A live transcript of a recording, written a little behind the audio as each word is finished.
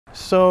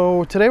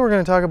So today we're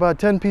going to talk about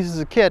 10 pieces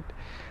of kit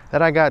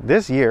that I got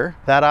this year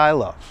that I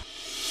love.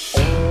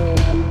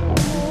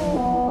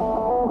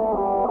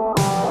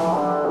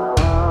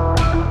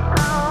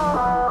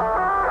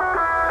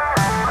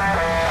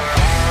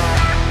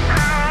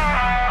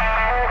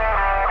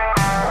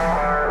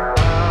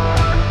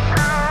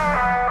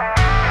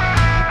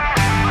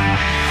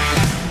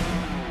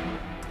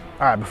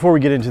 All right, before we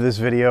get into this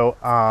video,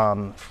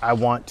 I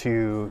want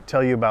to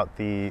tell you about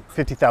the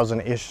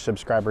 50,000-ish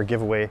subscriber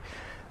giveaway.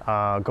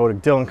 Go to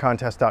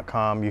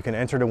dylancontest.com. You can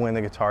enter to win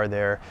the guitar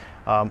there.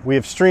 We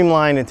have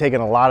streamlined and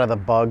taken a lot of the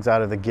bugs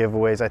out of the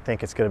giveaways. I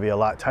think it's going to be a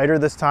lot tighter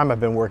this time.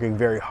 I've been working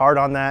very hard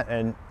on that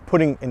and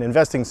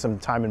investing some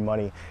time and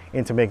money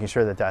into making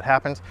sure that that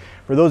happens.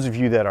 For those of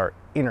you that are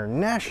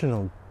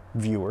international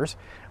viewers,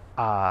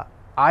 I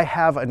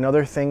have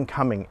another thing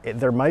coming.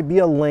 There might be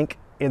a link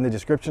in the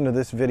description of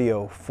this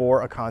video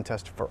for a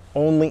contest for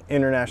only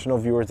international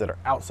viewers that are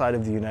outside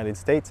of the United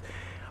States.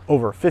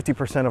 Over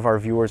 50% of our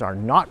viewers are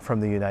not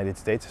from the United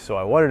States, so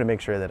I wanted to make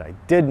sure that I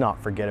did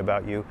not forget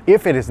about you.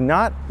 If it is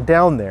not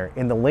down there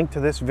in the link to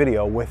this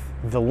video with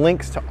the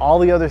links to all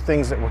the other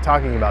things that we're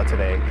talking about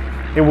today,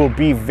 it will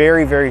be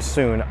very, very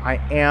soon. I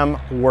am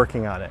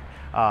working on it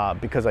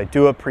because I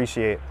do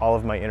appreciate all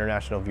of my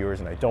international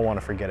viewers and I don't want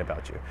to forget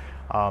about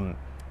you.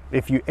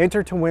 If you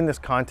enter to win this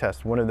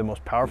contest, one of the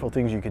most powerful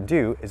things you can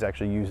do is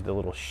actually use the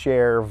little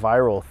share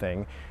viral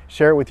thing.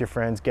 Share it with your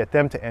friends, get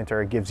them to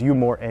enter. It gives you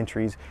more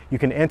entries. You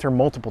can enter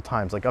multiple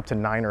times, like up to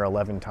 9 or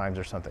 11 times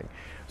or something.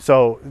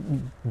 So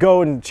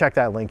go and check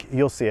that link.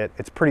 You'll see it.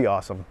 It's pretty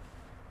awesome.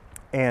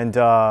 And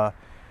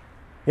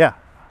yeah,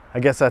 I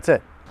guess that's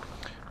it.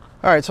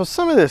 All right, so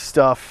some of this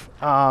stuff,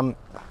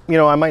 you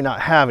know, I might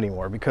not have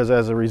anymore because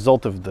as a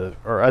result of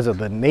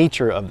the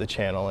nature of the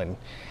channel and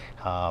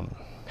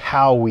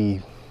how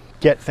we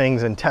get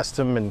things and test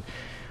them and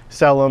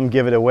sell them,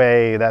 give it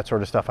away, that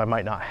sort of stuff, I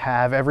might not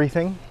have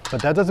everything,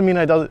 but that doesn't mean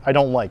I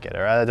don't like it,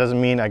 or that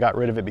doesn't mean I got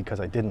rid of it because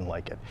I didn't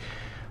like it.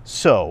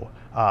 So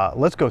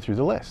let's go through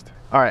the list.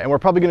 All right, and we're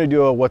probably gonna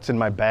do a what's in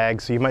my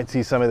bag, so you might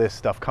see some of this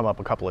stuff come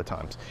up a couple of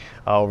times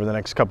over the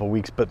next couple of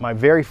weeks. But my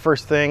very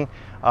first thing,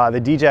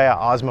 the DJI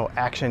Osmo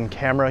Action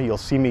camera, you'll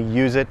see me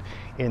use it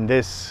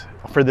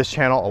for this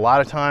channel a lot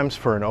of times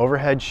for an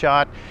overhead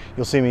shot.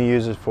 You'll see me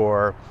use it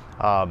for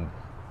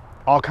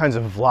all kinds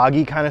of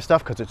vloggy kind of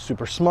stuff because it's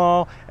super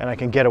small and I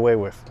can get away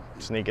with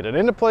sneaking it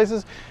into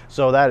places.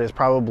 So that is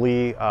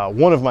probably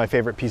one of my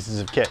favorite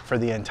pieces of kit for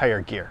the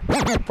entire gear,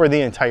 for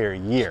the entire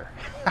year.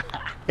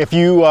 If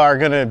you are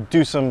gonna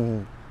do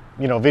some,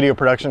 you know, video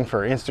production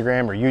for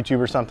Instagram or YouTube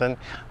or something,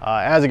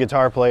 as a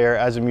guitar player,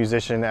 as a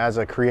musician, as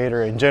a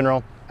creator in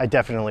general, I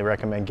definitely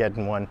recommend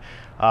getting one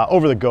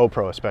over the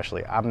GoPro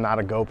especially. I'm not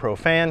a GoPro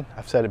fan.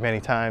 I've said it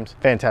many times.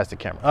 Fantastic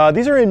camera.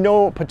 These are in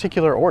no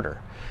particular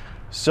order.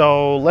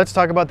 So let's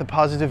talk about the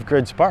Positive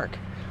Grid Spark.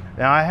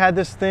 Now I had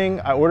this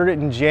thing, I ordered it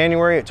in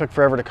January. It took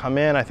forever to come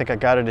in. I think I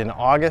got it in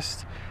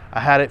August.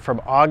 I had it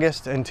from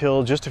August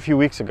until just a few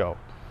weeks ago.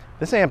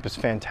 This amp is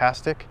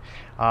fantastic.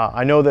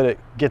 I know that it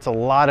gets a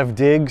lot of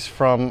digs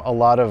from a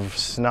lot of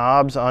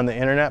snobs on the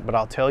internet, but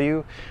I'll tell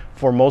you,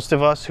 for most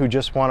of us who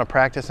just want a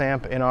practice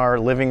amp in our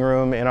living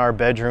room, in our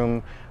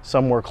bedroom,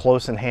 somewhere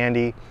close and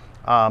handy,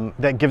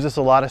 that gives us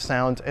a lot of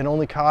sound and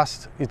only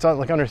costs, it's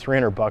like under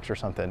 300 bucks or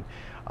something.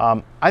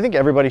 I think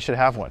everybody should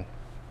have one.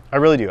 I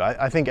really do.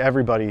 I think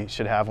everybody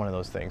should have one of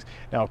those things.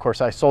 Now, of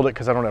course, I sold it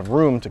because I don't have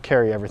room to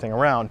carry everything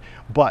around,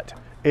 but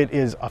it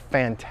is a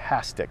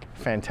fantastic,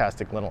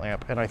 fantastic little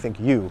amp, and I think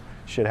you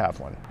should have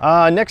one.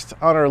 Next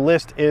on our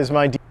list is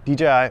my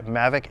DJI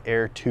Mavic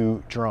Air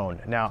 2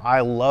 drone. Now, I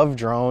love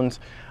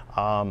drones.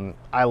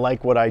 I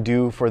like what I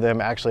do for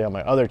them actually on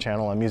my other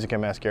channel, on Music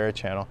and Mascara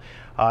channel.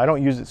 I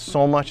don't use it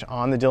so much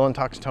on the Dylan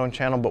Talks Tone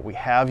channel, but we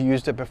have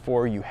used it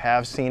before. You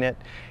have seen it,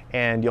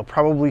 and you'll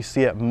probably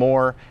see it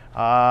more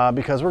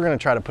because we're going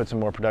to try to put some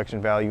more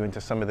production value into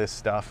some of this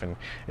stuff. And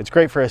it's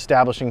great for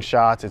establishing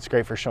shots. It's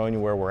great for showing you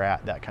where we're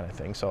at, that kind of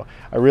thing. So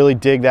I really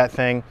dig that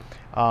thing.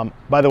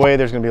 By the way,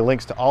 there's going to be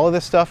links to all of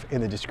this stuff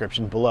in the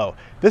description below.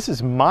 This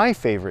is my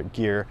favorite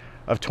gear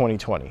of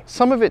 2020.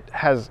 Some of it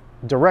has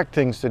direct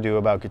things to do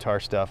about guitar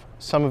stuff.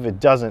 Some of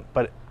it doesn't,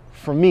 but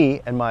for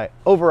me and my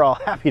overall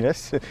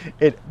happiness,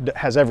 it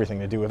has everything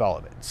to do with all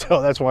of it.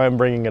 So that's why I'm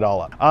bringing it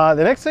all up.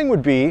 The next thing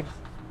would be,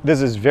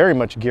 this is very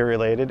much gear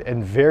related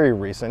and very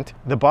recent,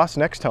 the Boss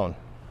Next Tone.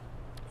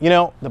 You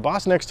know, the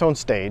Boss Next Tone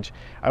stage,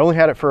 I only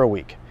had it for a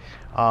week.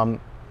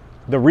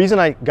 The reason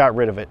I got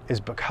rid of it is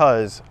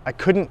because I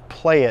couldn't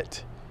play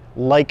it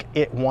like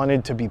it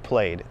wanted to be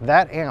played.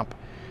 That amp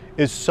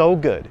is so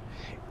good,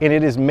 and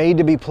it is made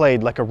to be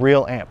played like a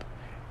real amp.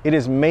 It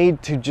is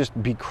made to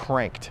just be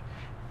cranked.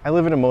 I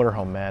live in a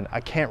motorhome, man. I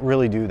can't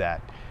really do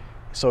that.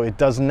 So it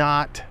does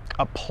not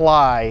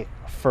apply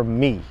for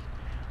me.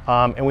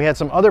 And we had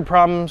some other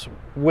problems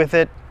with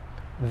it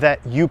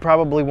that you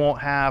probably won't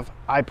have.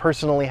 I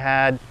personally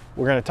had.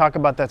 We're going to talk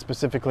about that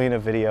specifically in a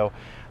video.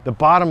 The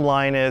bottom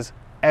line is,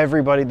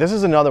 everybody, this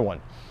is another one.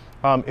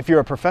 If you're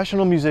a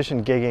professional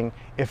musician gigging,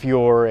 if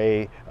you're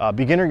a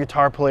beginner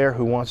guitar player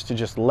who wants to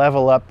just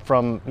level up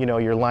from, you know,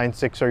 your Line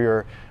 6 or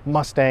your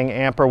Mustang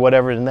amp or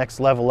whatever, the next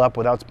level up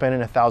without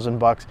spending $1,000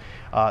 bucks,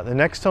 the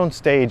Next Tone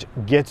stage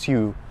gets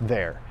you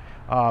there.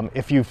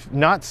 If you've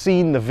not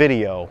seen the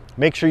video,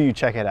 make sure you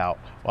check it out.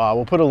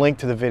 We'll put a link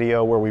to the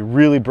video where we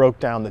really broke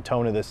down the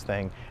tone of this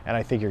thing, and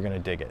I think you're gonna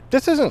dig it.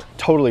 This isn't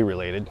totally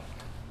related,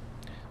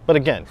 but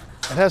again,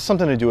 it has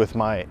something to do with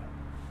my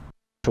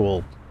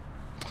actual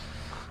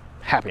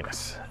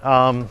happiness.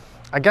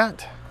 I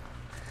got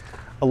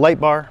a light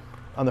bar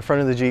on the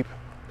front of the Jeep,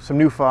 some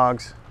new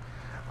fogs.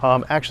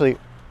 Actually,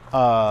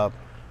 a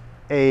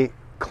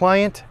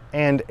client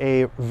and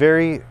a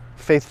very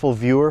faithful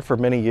viewer for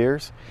many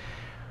years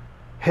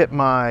hit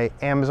my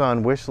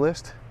Amazon wish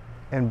list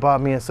and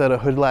bought me a set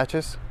of hood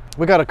latches.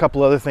 We got a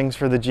couple other things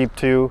for the Jeep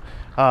too,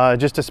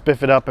 just to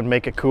spiff it up and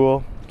make it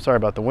cool. Sorry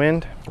about the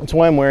wind. That's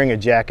why I'm wearing a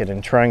jacket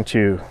and trying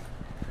to,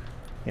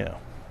 you know,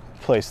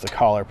 place the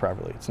collar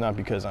properly. It's not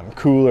because I'm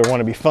cool or want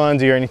to be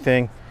funzy or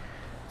anything.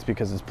 It's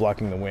because it's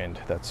blocking the wind.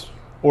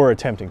 Or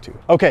attempting to.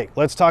 Okay,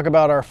 let's talk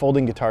about our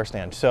folding guitar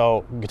stand.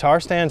 So guitar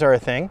stands are a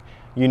thing.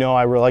 You know,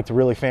 I like the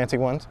really fancy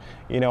ones.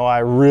 You know, I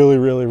really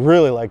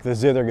like the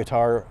zither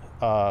guitar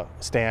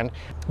stand.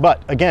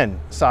 But again,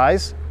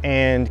 size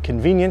and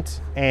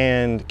convenience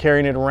and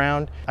carrying it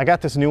around. I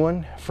got this new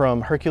one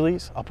from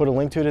Hercules. I'll put a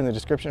link to it in the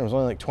description. It was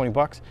only like 20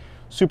 bucks.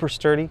 Super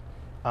sturdy.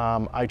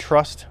 I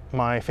trust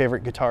my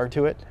favorite guitar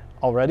to it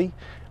already.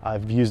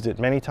 I've used it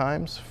many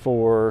times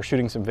for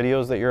shooting some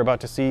videos that you're about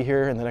to see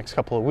here in the next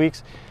couple of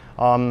weeks.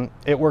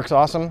 It works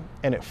awesome,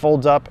 and it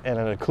folds up, and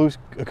an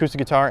acoustic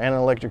guitar and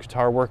an electric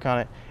guitar work on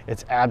it.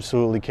 It's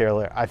absolutely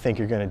killer. I think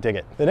you're gonna dig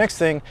it. The next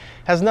thing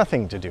has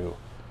nothing to do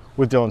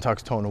with Dylan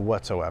Talks Tone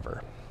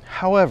whatsoever.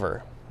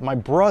 However, my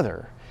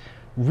brother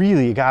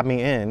really got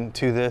me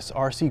into this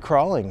RC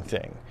crawling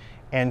thing.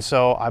 And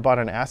so I bought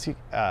an Axial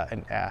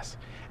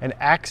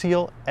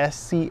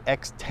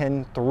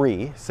SCX-10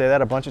 III, say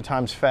that a bunch of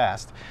times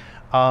fast,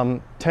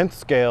 10th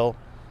scale,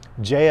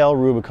 JL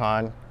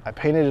Rubicon. I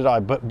painted it,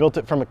 I built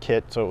it from a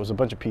kit, so it was a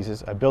bunch of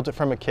pieces. I built it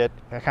from a kit.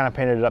 I kind of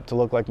painted it up to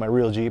look like my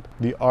real Jeep.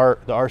 The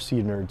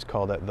RC nerds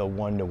call that the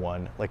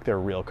one-to-one, like their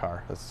real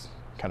car. That's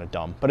kind of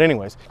dumb. But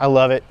anyways, I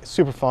love it. It's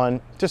super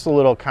fun. Just a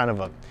little kind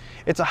of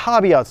it's a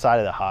hobby outside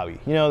of the hobby.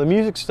 You know, the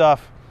music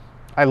stuff,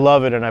 I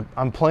love it, and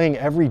I'm playing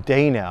every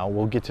day now.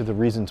 We'll get to the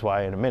reasons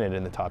why in a minute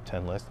in the top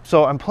 10 list.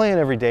 So I'm playing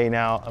every day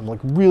now. I'm like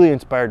really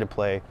inspired to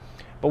play.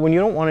 But when you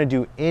don't want to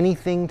do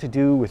anything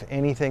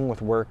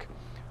with work,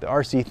 the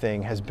RC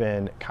thing has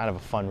been kind of a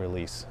fun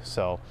release.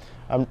 So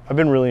I've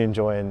been really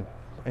enjoying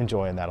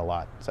that a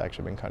lot. It's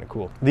actually been kind of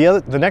cool.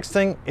 The next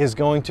thing is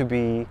going to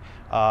be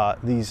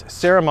these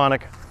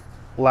Ceramonic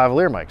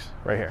lavalier mics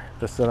right here.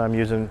 This that I'm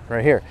using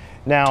right here.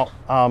 Now,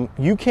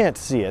 you can't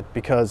see it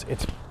because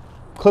it's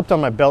clipped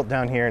on my belt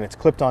down here and it's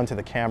clipped onto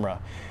the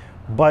camera.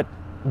 But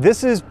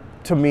this is,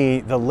 to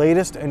me, the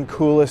latest and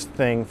coolest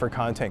thing for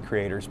content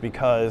creators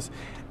because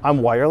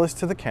I'm wireless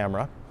to the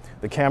camera.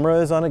 The camera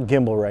is on a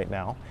gimbal right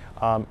now.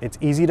 It's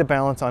easy to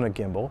balance on a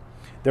gimbal.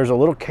 There's a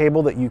little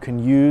cable that you can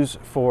use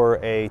for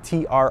a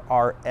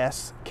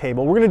TRRS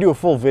cable. We're gonna do a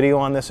full video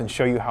on this and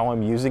show you how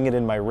I'm using it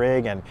in my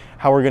rig and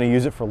how we're gonna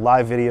use it for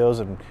live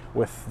videos and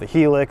with the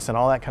Helix and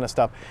all that kind of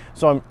stuff.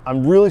 So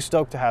I'm really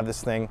stoked to have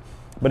this thing.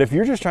 But if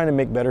you're just trying to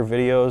make better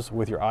videos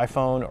with your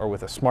iPhone or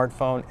with a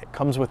smartphone, it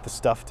comes with the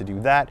stuff to do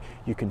that.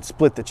 You can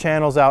split the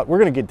channels out. We're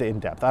gonna get in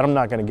depth. I'm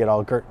not gonna get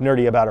all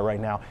nerdy about it right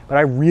now, but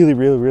I really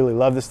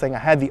love this thing. I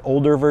had the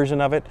older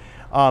version of it,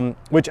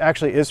 which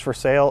actually is for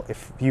sale.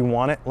 If you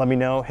want it, let me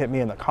know, hit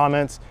me in the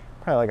comments.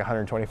 Probably like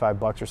 125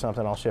 bucks or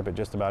something. I'll ship it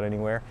just about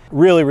anywhere.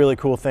 Really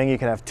cool thing. You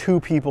can have two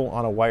people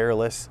on a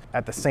wireless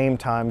at the same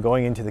time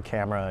going into the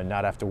camera and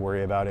not have to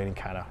worry about any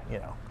kind of, you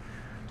know,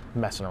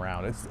 messing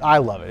around. I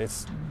love it.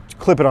 It's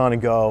clip it on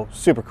and go,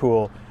 super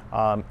cool,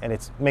 and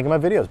it's making my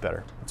videos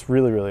better. It's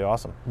really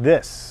awesome.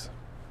 This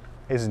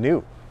is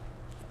new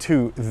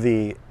to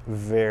the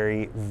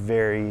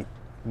very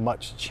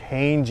much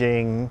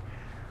changing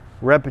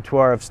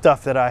repertoire of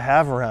stuff that I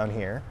have around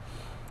here.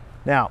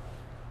 Now,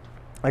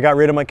 I got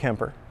rid of my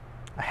Kemper.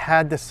 I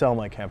had to sell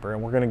my Kemper,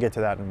 and we're gonna get to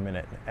that in a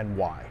minute and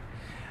why.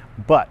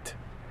 But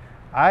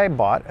I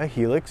bought a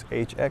Helix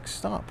HX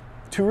Stomp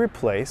to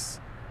replace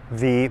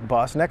the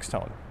Boss Next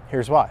Tone.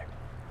 Here's why.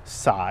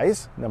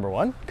 Size, number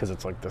one, because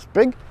it's like this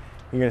big.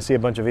 You're gonna see a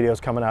bunch of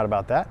videos coming out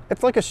about that.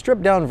 It's like a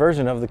stripped down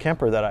version of the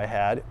Kemper that I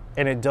had,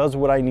 and it does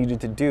what I needed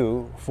to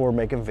do for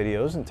making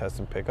videos and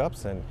testing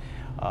pickups, and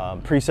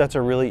presets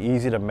are really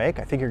easy to make.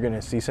 I think you're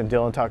gonna see some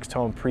Dylan Talks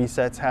Tone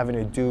presets having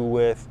to do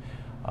with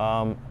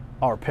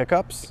our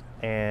pickups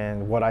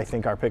and what I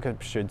think our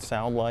pickups should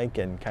sound like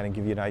and kind of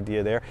give you an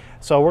idea there.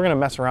 So we're gonna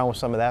mess around with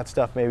some of that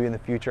stuff maybe in the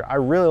future. I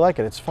really like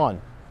it, it's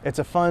fun. It's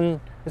a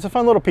fun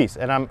little piece,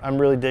 and I'm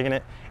really digging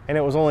it. And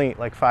it was only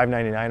like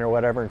 $5.99 or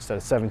whatever instead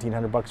of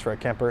 1,700 bucks for a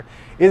Kemper.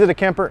 Is it a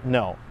Kemper?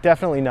 No,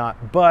 definitely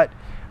not. But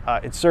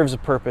it serves a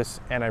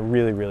purpose, and I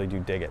really do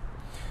dig it.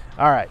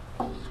 All right,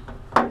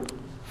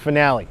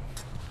 finale.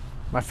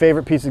 my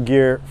favorite piece of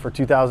gear for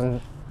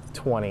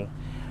 2020.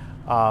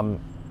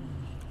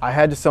 I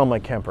had to sell my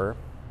Kemper.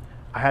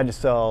 I had to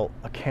sell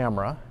a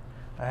camera.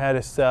 I had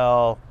to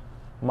sell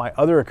my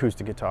other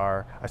acoustic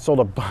guitar. I sold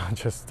a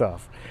bunch of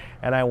stuff,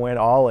 and I went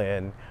all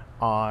in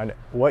on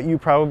what you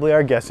probably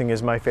are guessing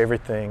is my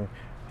favorite thing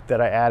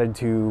that I added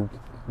to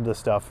the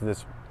stuff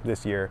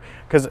this year.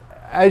 Because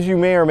as you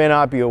may or may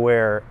not be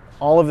aware,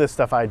 all of this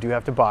stuff I do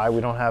have to buy.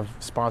 We don't have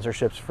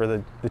sponsorships for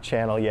the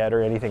channel yet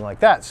or anything like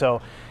that.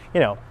 So, you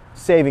know,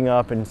 saving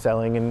up and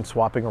selling and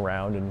swapping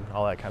around and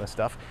all that kind of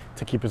stuff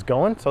to keep us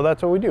going. So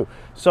that's what we do.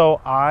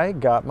 So I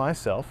got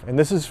myself, and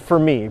this is for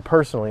me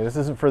personally, this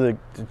isn't for the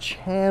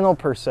channel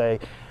per se,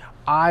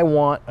 I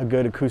want a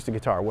good acoustic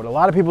guitar. What a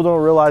lot of people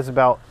don't realize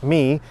about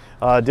me,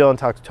 Dylan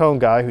Talks Tone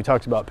guy who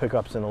talks about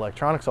pickups and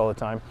electronics all the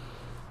time,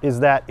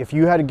 is that if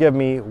you had to give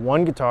me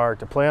one guitar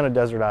to play on a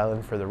desert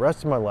island for the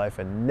rest of my life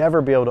and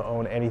never be able to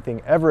own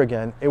anything ever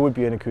again, it would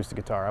be an acoustic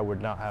guitar. I would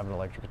not have an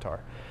electric guitar.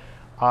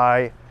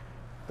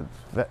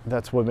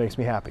 That's what makes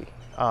me happy.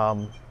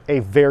 A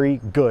very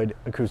good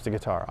acoustic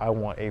guitar. I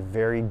want a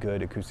very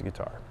good acoustic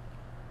guitar.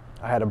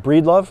 I had a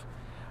Breedlove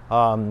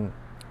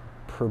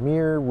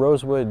Premier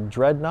Rosewood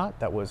Dreadnought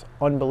that was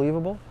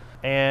unbelievable.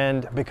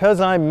 And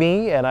because I'm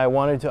me and I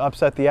wanted to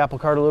upset the apple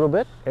cart a little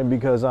bit, and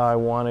because I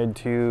wanted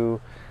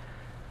to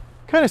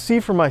kind of see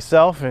for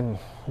myself and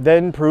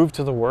then prove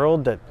to the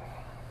world that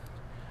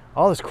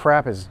all this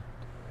crap is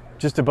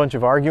just a bunch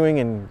of arguing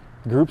in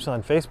groups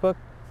on Facebook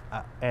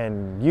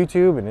and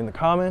YouTube and in the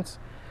comments,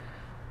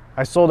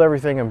 I sold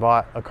everything and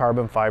bought a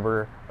carbon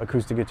fiber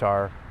acoustic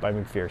guitar by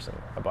McPherson.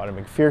 I bought a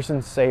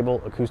McPherson Sable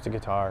acoustic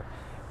guitar,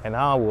 and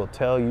I will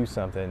tell you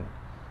something,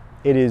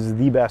 it is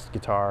the best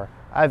guitar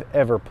I've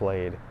ever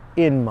played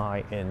in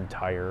my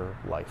entire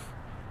life.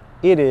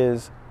 It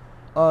is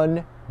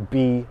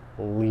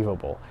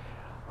unbelievable.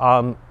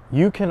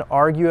 You can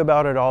argue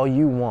about it all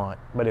you want,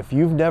 but if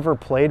you've never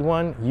played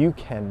one, you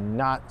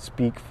cannot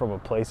speak from a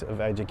place of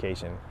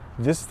education.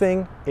 This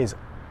thing is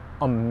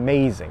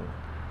amazing.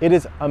 It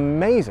is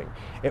amazing.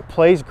 It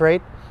plays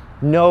great.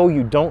 No,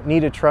 you don't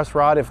need a truss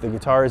rod if the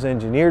guitar is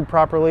engineered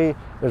properly.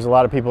 There's a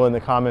lot of people in the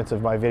comments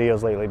of my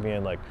videos lately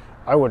being like,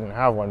 I wouldn't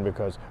have one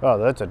because, oh,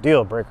 that's a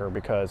deal breaker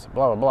because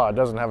blah, blah, blah, it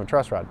doesn't have a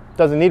truss rod.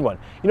 Doesn't need one.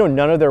 You know,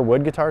 none of their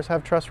wood guitars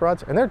have truss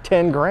rods, and they're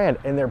 10 grand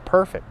and they're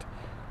perfect.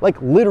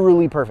 Like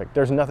literally perfect.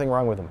 There's nothing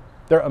wrong with them.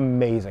 They're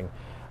amazing.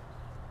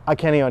 I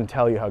can't even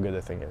tell you how good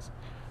the thing is.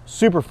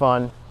 Super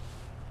fun.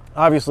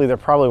 Obviously, there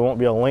probably won't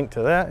be a link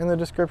to that in the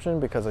description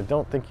because I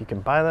don't think you can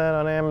buy that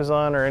on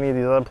Amazon or any of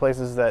these other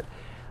places that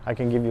I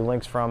can give you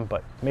links from,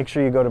 but make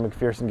sure you go to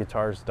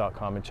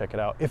McPhersonGuitars.com and check it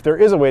out. If there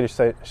is a way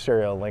to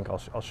share a link,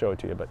 I'll show it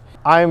to you. But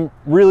I'm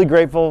really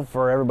grateful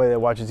for everybody that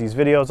watches these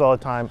videos all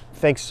the time.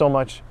 Thanks so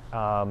much.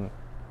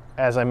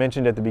 As I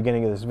mentioned at the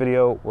beginning of this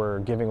video,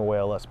 we're giving away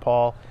a Les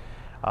Paul.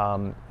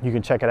 You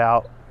can check it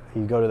out.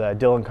 You go to the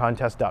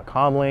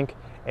DylanContest.com link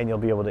and you'll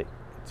be able to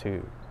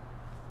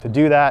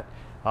do that.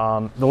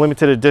 The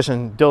limited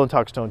edition Dylan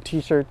Talks Tone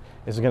t-shirt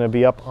is going to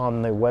be up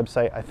on the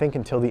website, I think,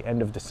 until the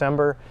end of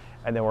December.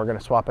 And then we're going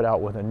to swap it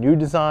out with a new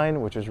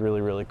design, which is really,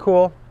 really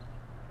cool.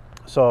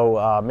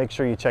 So make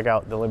sure you check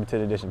out the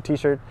limited edition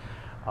t-shirt.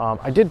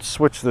 I did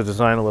switch the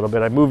design a little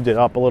bit. I moved it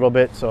up a little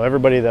bit. So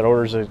everybody that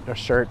orders a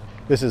shirt,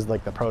 this is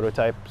like the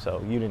prototype.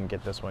 So you didn't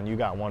get this one. You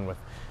got one with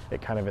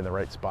it kind of in the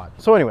right spot.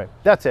 So anyway,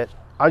 that's it.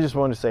 I just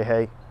wanted to say,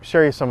 hey,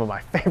 share you some of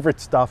my favorite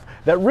stuff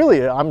that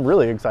really, I'm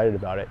really excited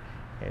about it.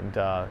 And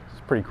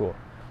it's pretty cool.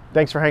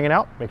 Thanks for hanging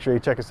out. Make sure you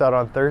check us out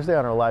on Thursday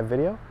on our live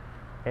video.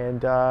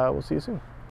 And we'll see you soon.